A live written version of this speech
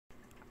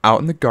Out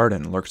in the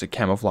garden lurks a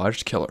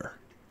camouflaged killer.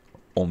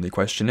 Only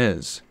question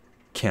is,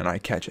 can I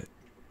catch it?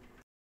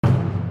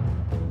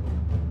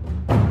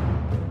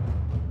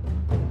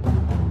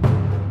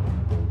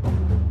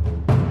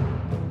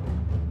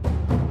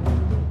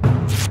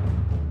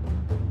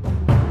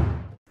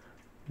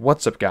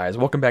 What's up, guys?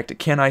 Welcome back to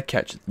Can I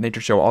Catch It, the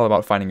nature show all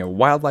about finding a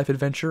wildlife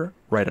adventure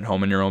right at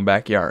home in your own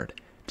backyard.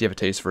 Do you have a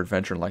taste for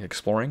adventure and like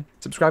exploring?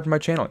 Subscribe to my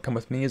channel and come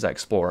with me as I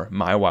explore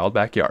my wild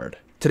backyard.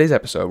 Today's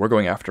episode, we're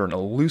going after an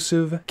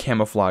elusive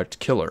camouflaged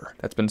killer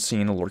that's been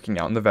seen lurking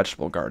out in the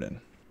vegetable garden.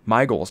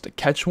 My goal is to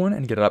catch one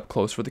and get it up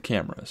close for the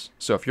cameras.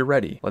 So if you're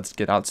ready, let's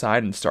get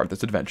outside and start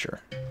this adventure.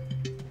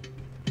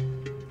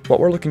 What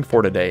we're looking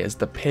for today is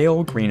the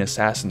pale green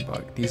assassin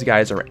bug. These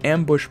guys are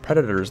ambush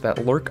predators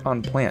that lurk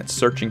on plants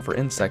searching for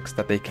insects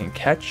that they can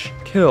catch,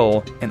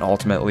 kill, and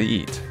ultimately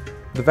eat.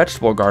 The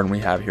vegetable garden we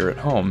have here at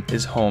home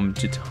is home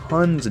to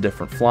tons of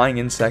different flying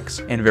insects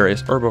and various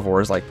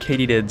herbivores like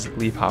katydids,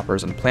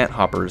 leafhoppers, and plant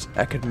hoppers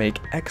that could make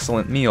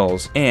excellent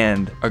meals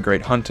and a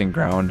great hunting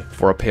ground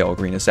for a pale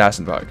green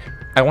assassin bug.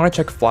 I want to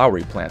check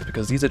flowery plants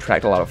because these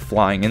attract a lot of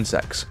flying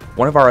insects.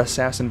 One of our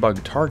assassin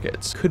bug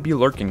targets could be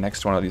lurking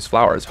next to one of these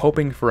flowers,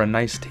 hoping for a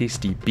nice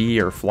tasty bee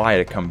or fly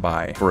to come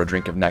by for a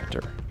drink of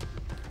nectar.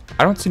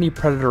 I don't see any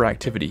predator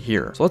activity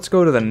here, so let's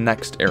go to the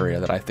next area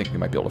that I think we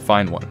might be able to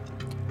find one.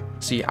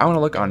 See, I want to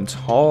look on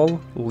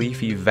tall,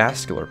 leafy,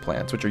 vascular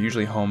plants, which are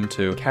usually home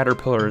to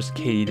caterpillars,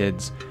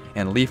 katydids,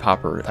 and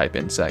leafhopper type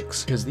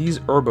insects, because these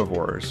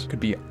herbivores could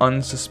be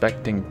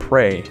unsuspecting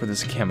prey for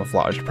this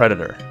camouflaged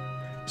predator.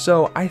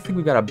 So I think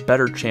we've got a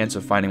better chance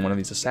of finding one of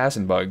these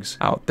assassin bugs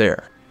out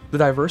there. The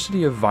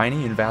diversity of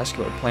viney and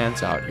vascular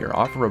plants out here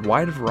offer a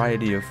wide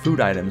variety of food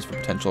items for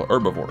potential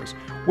herbivores,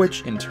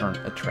 which in turn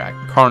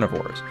attract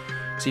carnivores.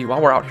 See,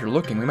 while we're out here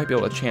looking, we might be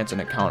able to chance an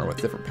encounter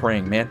with different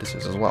praying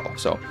mantises as well.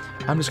 So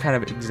I'm just kind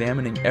of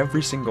examining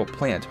every single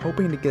plant,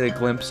 hoping to get a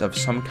glimpse of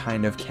some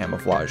kind of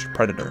camouflaged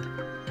predator.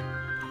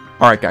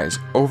 Alright guys,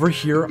 over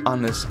here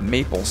on this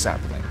maple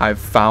sapling, I've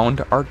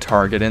found our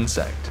target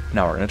insect.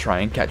 Now we're going to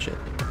try and catch it.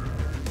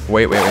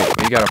 Wait, we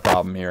got a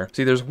problem here.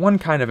 See, there's one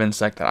kind of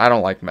insect that I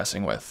don't like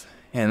messing with,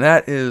 and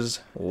that is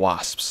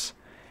wasps.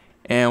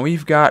 And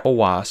we've got a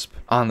wasp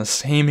on the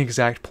same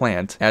exact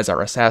plant as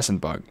our assassin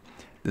bug.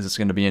 This is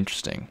going to be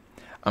interesting.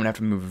 I'm going to have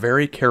to move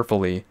very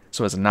carefully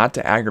so as not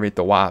to aggravate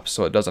the wasp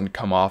so it doesn't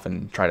come off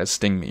and try to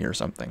sting me or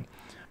something.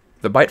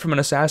 The bite from an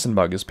assassin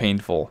bug is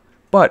painful,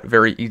 but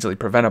very easily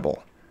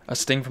preventable. A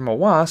sting from a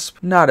wasp,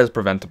 not as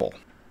preventable.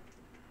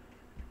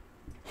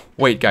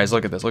 Wait guys,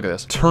 look at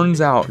this.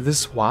 Turns out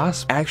this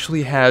wasp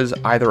actually has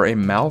either a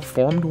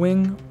malformed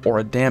wing or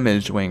a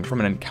damaged wing from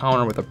an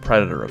encounter with a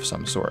predator of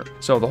some sort.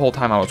 So the whole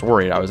time I was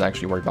worried, I was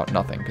actually worried about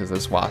nothing because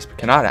this wasp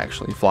cannot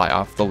actually fly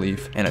off the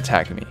leaf and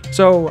attack me.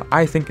 So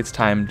I think it's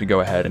time to go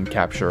ahead and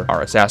capture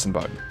our assassin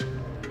bug.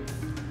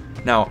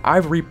 Now,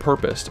 I've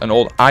repurposed an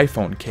old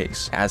iPhone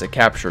case as a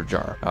capture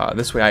jar.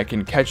 This way I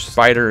can catch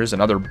spiders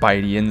and other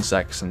bitey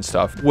insects and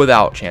stuff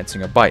without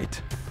chancing a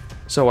bite.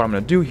 So what I'm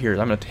going to do here is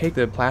I'm going to take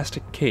the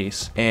plastic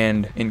case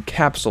and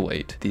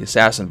encapsulate the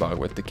assassin bug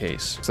with the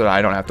case so that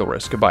I don't have to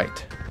risk a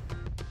bite.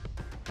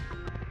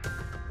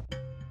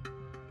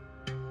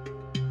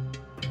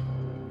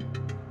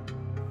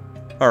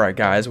 Alright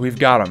guys, we've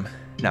got him.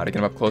 Now to get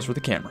him up close for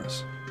the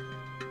cameras.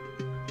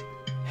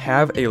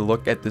 Have a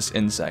look at this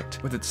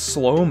insect. With its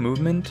slow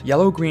movement,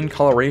 yellow-green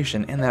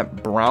coloration, and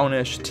that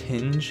brownish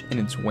tinge in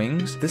its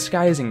wings, this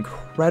guy is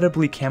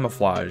incredibly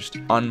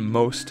camouflaged on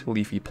most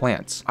leafy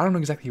plants. I don't know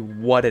exactly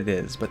what it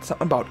is, but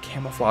something about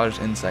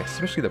camouflaged insects,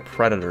 especially the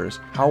predators,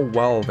 how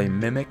well they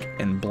mimic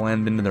and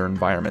blend into their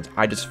environment.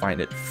 I just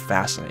find it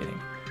fascinating.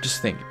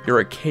 Just think,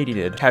 you're a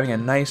katydid having a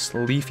nice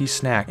leafy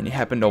snack and you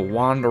happen to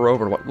wander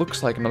over what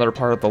looks like another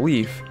part of the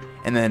leaf,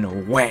 and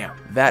then wham,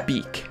 that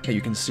beak that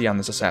you can see on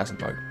this assassin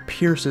bug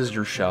pierces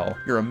your shell.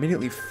 You're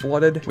immediately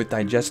flooded with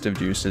digestive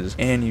juices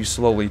and you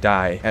slowly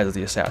die as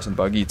the assassin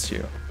bug eats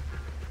you.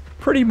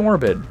 Pretty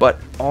morbid,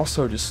 but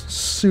also just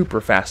super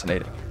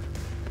fascinating.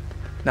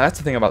 Now that's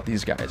the thing about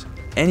these guys.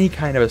 Any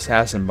kind of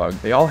assassin bug,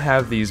 they all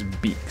have these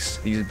beaks,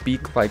 these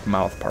beak-like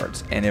mouth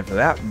parts, and if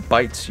that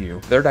bites you,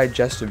 their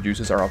digestive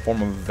juices are a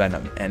form of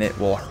venom and it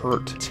will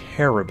hurt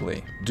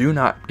terribly. Do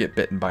not get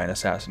bitten by an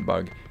assassin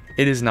bug.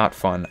 It is not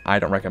fun. I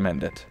don't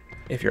recommend it.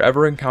 If you're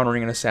ever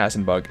encountering an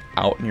assassin bug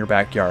out in your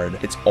backyard,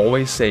 it's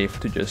always safe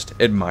to just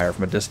admire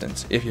from a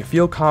distance. If you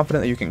feel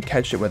confident that you can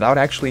catch it without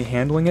actually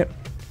handling it,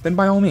 then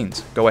by all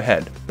means, go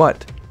ahead.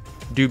 But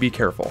do be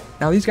careful.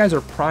 Now these guys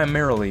are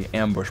primarily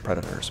ambush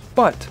predators,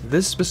 but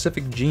this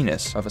specific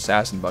genus of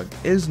assassin bug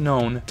is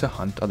known to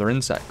hunt other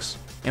insects.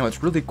 And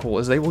what's really cool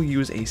is they will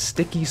use a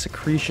sticky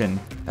secretion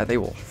that they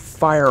will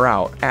fire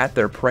out at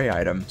their prey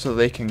item so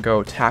they can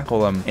go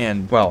tackle them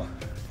and, well,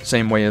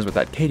 same way as with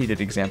that katydid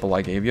example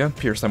I gave you,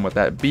 pierce them with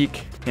that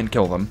beak and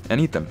kill them and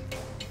eat them.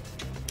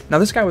 Now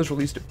this guy was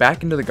released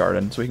back into the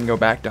garden so he can go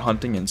back to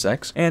hunting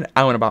insects, and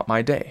I went about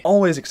my day.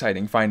 Always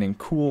exciting finding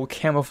cool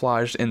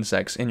camouflaged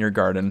insects in your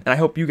garden, and I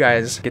hope you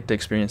guys get to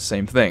experience the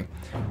same thing.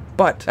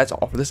 But that's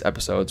all for this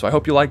episode, so I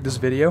hope you liked this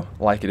video.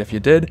 Like it if you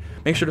did.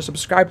 Make sure to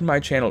subscribe to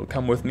my channel to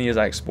come with me as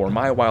I explore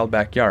my wild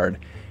backyard,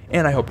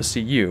 and I hope to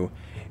see you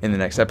in the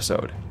next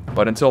episode.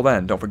 But until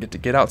then, don't forget to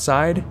get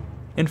outside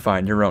and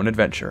find your own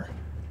adventure.